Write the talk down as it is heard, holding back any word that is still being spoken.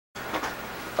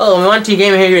Hello, we want to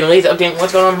game here in the latest update.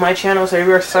 What's going on with my channel? So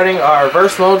we are starting our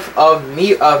verse mode of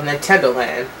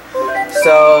Nintendoland.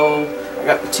 So I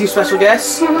got two special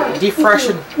guests, Deep Fresh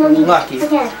and Lucky.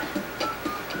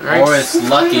 Right. Or it's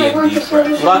Lucky and Deep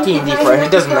Fresh. Lucky and Deep Fresh,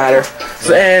 it doesn't matter.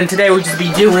 So and today we'll just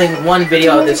be doing one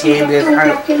video of this game because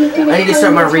I need to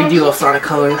start my redo of Sonic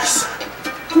Colors.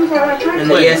 And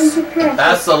wait, yes,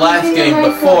 that's the last game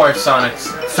before Sonic's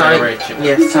Generation.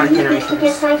 Yes, Sonic Generation.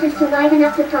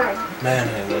 Man,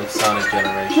 I love Sonic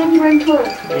Generation.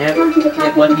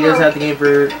 Yep, Lucky does have the game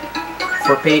for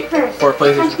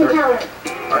PlayStation 3.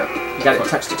 Alright, you gotta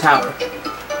touch the tower.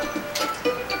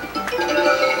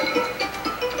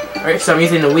 Alright, so I'm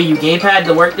using the Wii U gamepad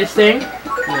to work this thing.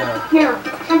 Yeah. Now,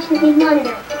 touch the big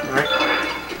monitor. Alright.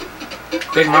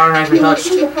 Big monitor has been touched.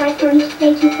 The prize for each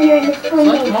stage you clear in this play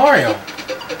Like Mario.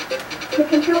 The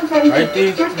controls are easy. Right,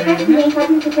 dude? Just press the A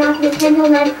button to drop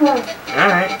Nintendoland code.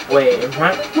 Alright, wait,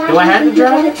 what? Do I have to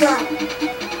drive it?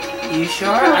 You sure?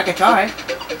 I can try.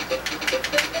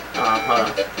 Hold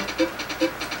on.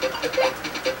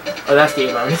 Oh, that's the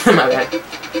A-button. My bad.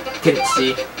 Couldn't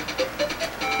see.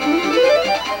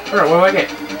 Alright, what do I get?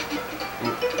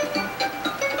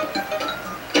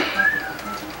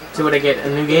 So would I get a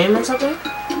new game or something?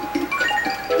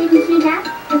 Did you see that?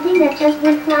 The thing that just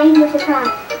went flying with the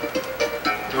prize.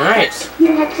 Alright.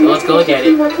 So let's go look at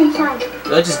it. What's inside.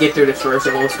 Let's just get through this first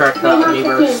and we'll start the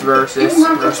Miiverse verse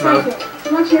mode.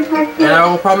 What's your part? And I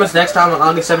will promise next time on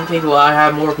August 17th will I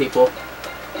have more people.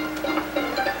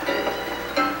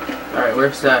 Alright,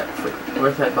 where's that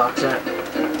box at?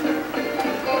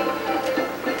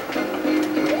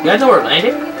 You guys know where it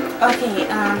landed? Okay,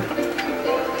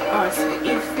 oh, so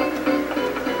if...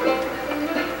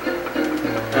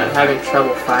 I'm having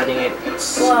trouble finding it.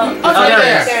 Well, oh,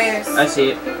 there it is. I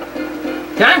see it.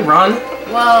 Can I run?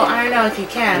 Well, I don't know if you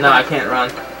can. No, I can't run.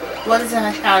 What is how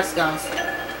it goes?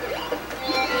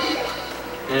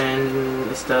 And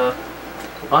it's the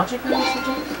logic or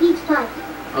something? Speed spike.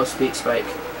 Oh, speed spike.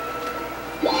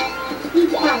 Speed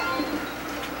spike.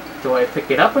 Do I pick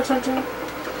it up or something?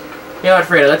 You know what,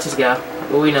 Fredo, let's just go.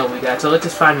 Well, we know what we got, so let's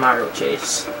just find Mario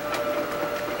Chase.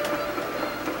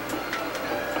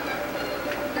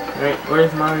 Alright,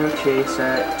 where's Mario Chase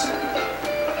at?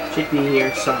 Should be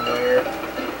here somewhere.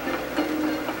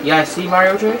 You guys see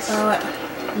Mario Chase?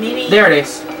 Maybe... There it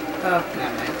is. Oh,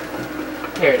 never mind.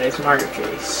 There it is, Mario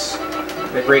Chase.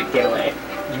 The Great Getaway.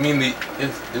 You mean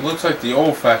it looks like the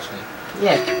old-fashioned.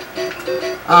 Yeah.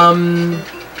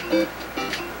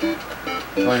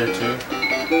 Player 2.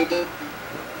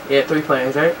 Yeah, 3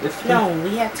 players, right? No,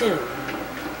 we have 2.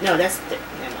 No, that's...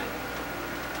 Never mind.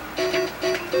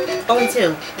 Only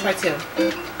 2. Try 2.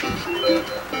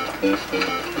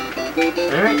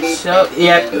 Alright, so,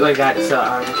 yeah, I got it. So,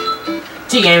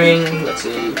 T-Gaming, let's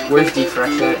see, where's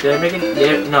D-Fresh at? Did I make it?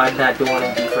 Yeah, no, I did not do one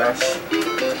in D-Fresh.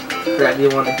 Forgot I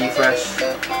did one in D-Fresh.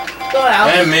 Go out.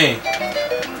 And me.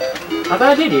 I thought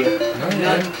I did you. No, you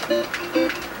didn't.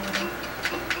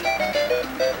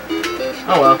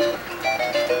 Oh well.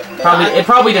 It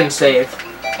probably didn't save.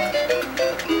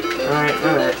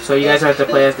 Alright. So you guys have to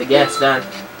play as the guest then.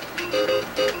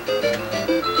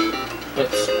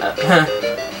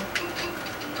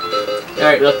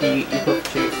 Alright, Lucky, you put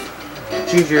choose.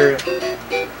 Choose your...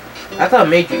 I thought I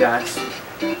made you guys.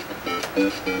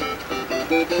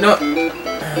 No.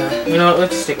 You know what,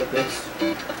 let's stick with this.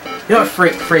 You know what,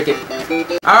 freak it.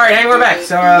 Alright, and we're back.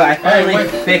 So I finally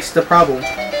fixed the problem.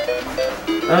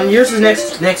 Yours is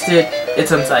next to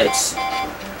its own sites.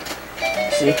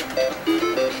 See?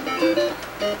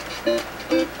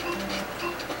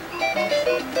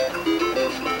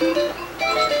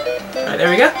 Alright, there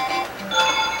we go.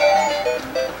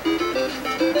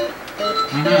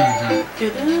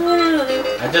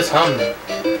 I just hummed it.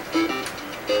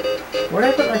 Where did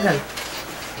I put my pen?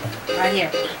 Right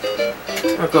here.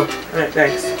 Oh, cool. Alright,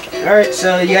 thanks. Alright,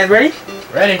 so you guys ready?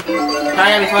 Ready?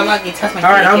 Hurry up before Lucky touch my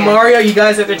Alright, I'm Mario, you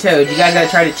guys are the Toad. You guys gotta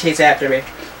try to chase after me.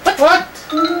 What?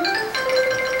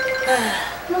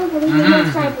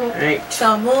 Alright.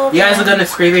 So move. You guys look on the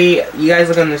screen, you guys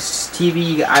look on the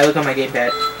TV, I look on my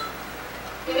gamepad.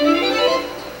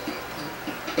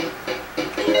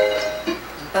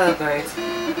 Oh, great.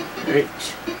 Alright.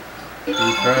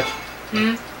 D-Fresh.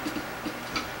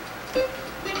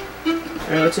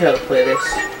 Alright, let's see how to play this.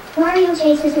 Mario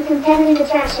Chase is a competitive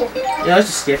attraction. Yeah, let's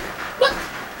just skip.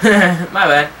 My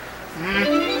bad.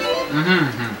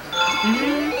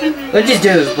 Let's just do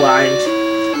this blind.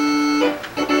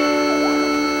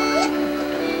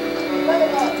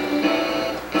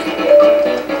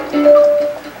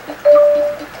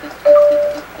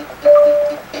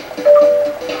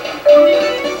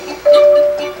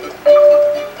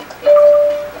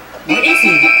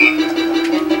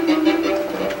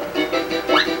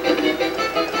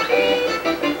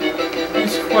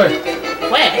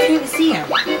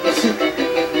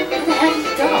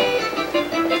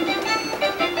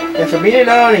 And for me to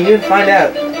know, and you can find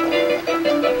out.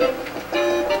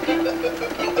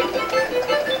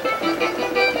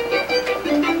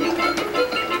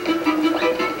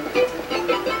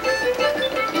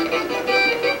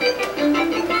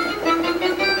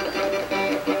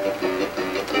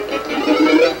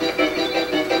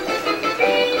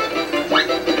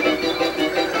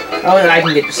 Oh, then I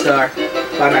can get the star.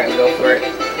 But I'm not gonna go for it.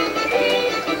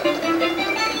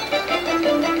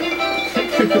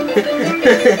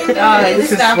 Oh,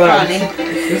 this is not funny.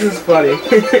 This is funny.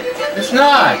 It's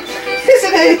not.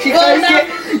 Isn't it?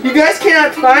 You guys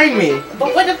cannot find me.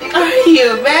 But what are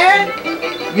you, man?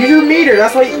 Use your meter.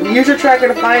 That's why. Use your tracker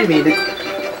to find me. The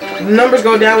numbers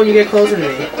go down when you get closer to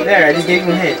me. There, I just gave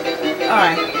you a hint.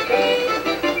 Alright.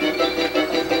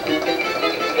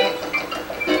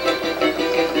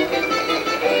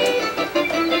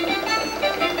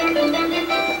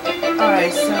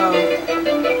 Alright, so...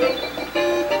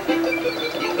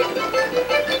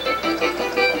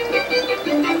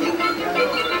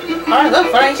 Alright, look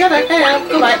for each other. Hey,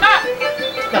 goodbye. Ah!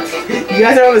 No. You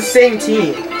guys are on the same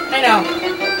team. I know.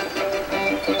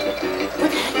 What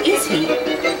the heck is he?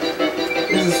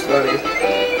 This is funny.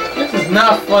 This is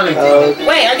not funny. Oh.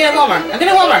 Wait, I'm getting warmer. I'm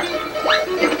getting warmer.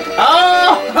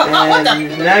 Oh! What the?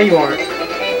 Now you aren't.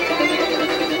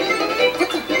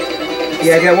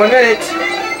 Yeah, I got 1 minute.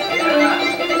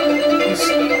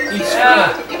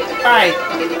 Alright,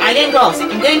 I'm getting close.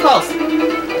 I'm getting close.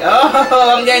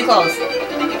 Oh, I'm getting close.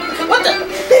 What the?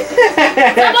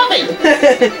 Stop moving!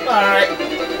 Alright.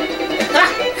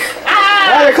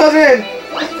 Ah, they're closing in!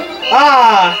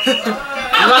 Ah!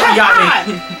 Lucky got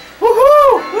me.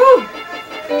 Woohoo! Woo!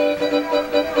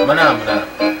 Manamana.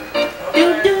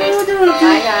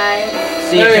 Hi guys.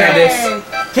 See you, Candace.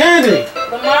 Candy!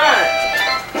 Lamar.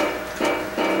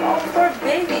 Oh, poor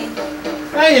baby.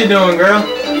 How you doing, girl?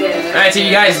 Alright, so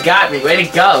you guys got me. Way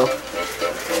to go.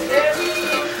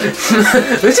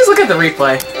 Let's just look at the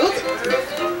replay.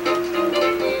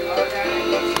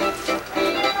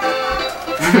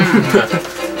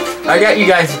 I got you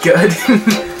guys good.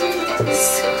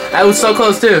 I was so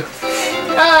close too.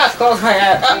 Ah, close my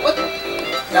head. What?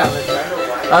 No,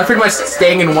 I was pretty much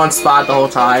staying in one spot the whole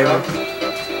time.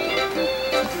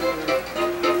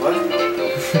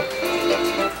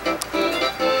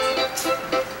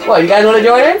 What, you guys want to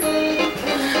join in?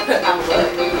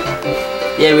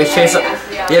 Yeah, we chase up.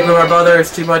 Yeah, but my brother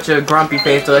is too much a grumpy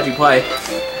face to let you play.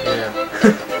 Yeah.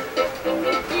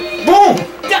 Boom!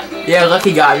 Yeah,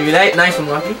 Lucky got me. That nice one,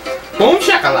 Lucky. Boom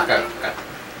shakalaka.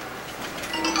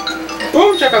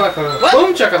 Boom shakalaka. What?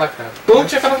 Boom shakalaka. Boom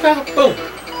shakalaka. Boom.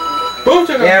 Boom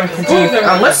shakalaka. Yeah, I'm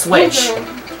continuing. Let's switch.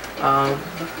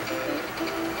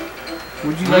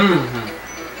 Would you like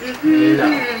to? No.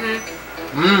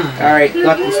 Alright,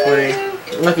 Lucky's playing.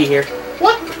 Lucky here.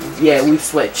 What? Yeah, we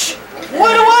switch.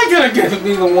 Why do I gotta get to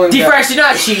be the one? Defresh, do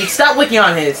not cheat. Stop licking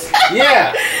on his.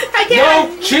 Yeah. I can't.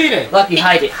 No cheating. Lucky,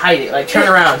 hide it. Hide it. Like, turn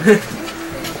around.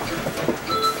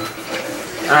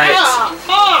 Alright.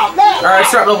 Alright,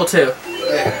 start level 2.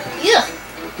 Yeah.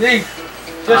 Hey,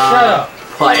 just shut up.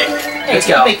 Play it. Hey, Let's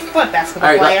go. big foot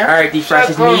basketball player. Alright, Defresh,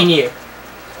 it's me and you.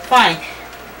 Fine.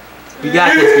 You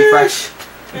got this, Defresh.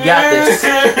 You got this.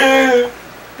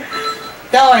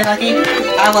 Don't worry, Lucky.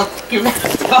 I will give it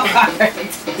so hard.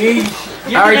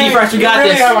 Alright, Defresh, you got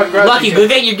this. Lucky, go.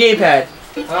 look at your gamepad.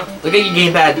 Huh? Look at your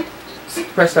gamepad.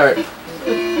 Press start.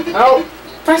 Oh.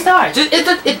 Press start.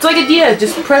 It's like a Dia.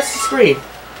 Just press the screen.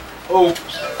 Oh.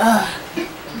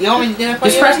 You want me to do it for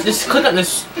Just you? press. Just click on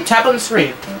this. Tap on the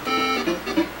screen.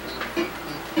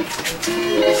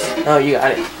 Oh, you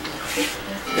got it.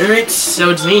 Alright, so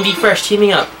it's me and Defresh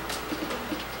teaming up.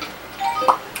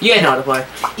 You guys know how to play.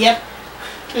 Yep.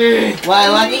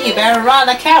 Well, Lucky, you better run,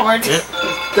 a coward. Yep.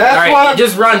 That's Alright, what.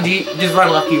 just run, just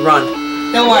run, Lucky, run.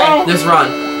 Don't worry. Just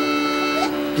run.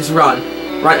 Just run.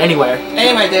 Run anywhere.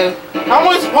 Anyway, dude. How am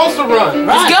I supposed to run?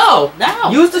 Run. Just go!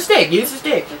 Now. Use the stick, use the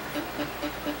stick.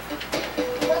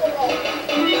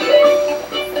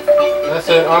 That's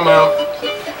it. I'm out.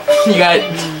 You got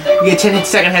a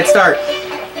 10-second head start.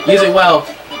 Use it well.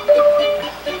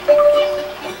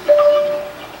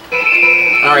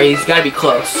 Alright, he's gotta be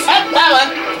close. That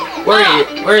one.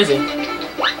 Where is he?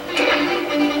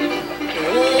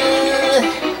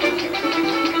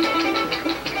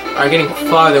 Alright, getting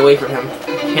farther away from him.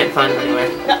 Can't find him anywhere.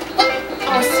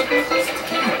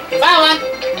 That one.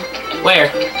 Where?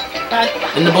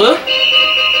 In the blue?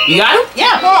 You got him?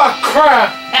 Yeah. Oh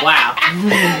crap! Wow.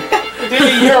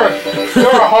 Dude, you're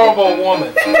a horrible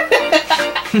woman.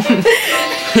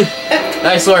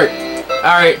 Nice work.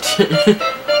 Alright.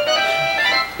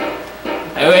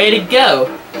 Way to go.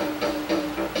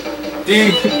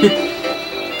 Dude.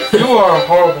 You are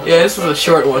horrible. Yeah, this was a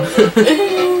short one.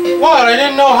 What? I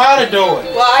didn't know how to do it.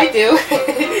 Well, I do.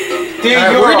 Dude,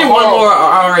 Alright, you're we're gonna do one more.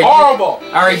 Alright. horrible.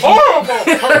 Alright. Horrible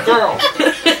girl.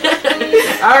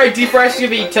 Alright, D-Fresh gonna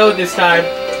be Toad this time.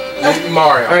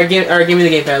 Mario. Alright, give me the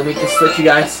gamepad. Let me just switch you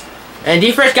guys. And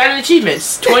D-Fresh got an achievement.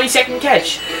 20-second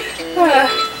catch.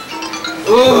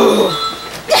 Ooh.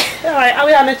 Alright, I'll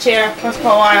be on the chair for a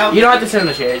while. You don't have to sit on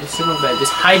the chair. Just sit on the bed.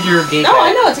 Just hide your gamepad. No,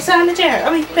 I know. Just sit on the chair.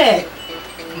 I mean, bed.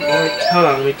 Alright, hold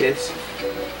on. Let me get this.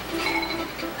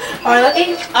 Alright,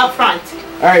 looking up front.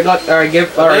 Alright,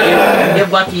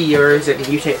 give Lucky yours and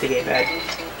you take the gamepad.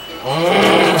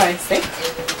 Alright, stick.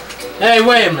 Hey,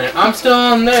 wait a minute. I'm still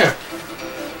on there.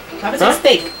 How about a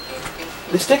steak?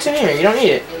 The stick's in here. You don't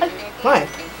need it. Why?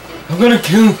 I'm gonna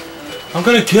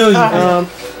kill you.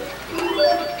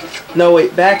 No,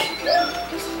 wait. Back.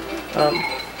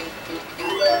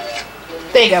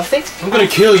 There you go. Stick. I'm gonna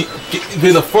kill you.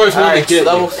 Be the first one to Alright, get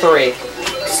level me. 3.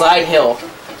 Slide hill.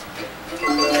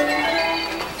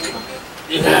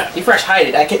 You fresh hide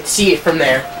it. I can see it from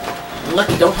there.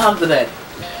 Lucky, don't hug the bed.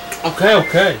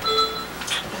 Okay.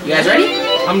 You guys ready?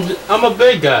 I'm a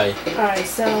big guy. Alright,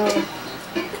 so.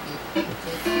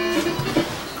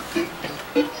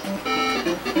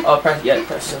 Oh, press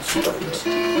those buttons.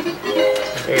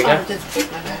 There you go.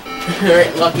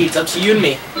 Alright, Lucky, it's up to you and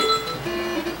me.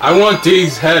 I want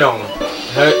these head on a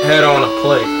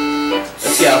plate.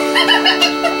 Let's go.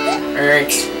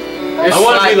 Alright. I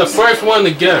want to be the first one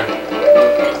to get her.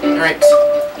 Alright.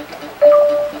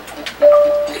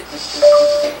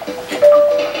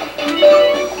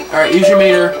 Alright, use your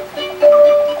meter.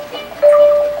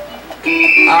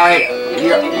 Alright,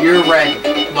 you're red,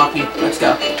 Lucky. Let's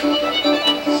go.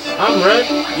 I'm red.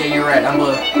 Yeah, you're red. I'm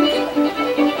blue.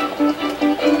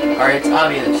 Alright, it's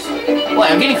obvious.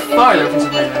 Wait, I'm getting farther for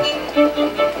some reason.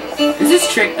 Is this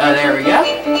trick? Oh, there we go.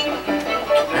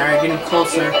 Alright, getting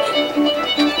closer.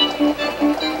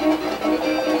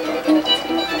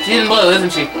 She's in blue,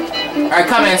 isn't she? Alright,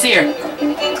 come in, I see her.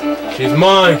 She's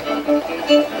mine.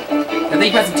 I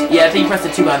think you press the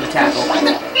 2 on the tackle.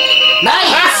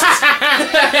 Nice!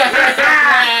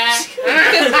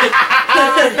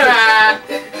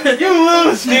 You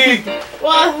lose, Steve.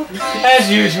 Well, As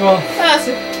usual. that's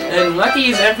it. And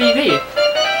Lucky's MVP.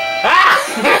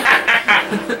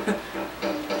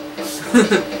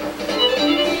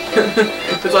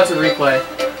 Let's watch the replay.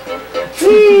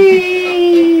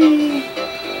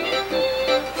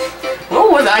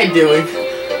 What was I doing?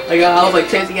 Like I was like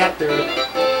chasing after her.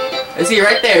 I see her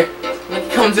right there. Lucky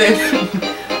comes in.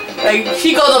 Like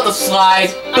she goes up the slide.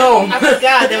 Boom. I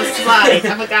forgot there was slides.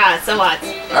 I forgot so much.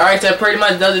 Alright, so that pretty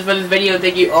much does it for this video.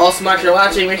 Thank you all so much for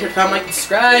watching. Make sure to comment, like,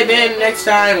 subscribe, and next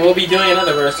time we'll be doing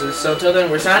another versus. So until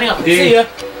then, we're signing off. See ya.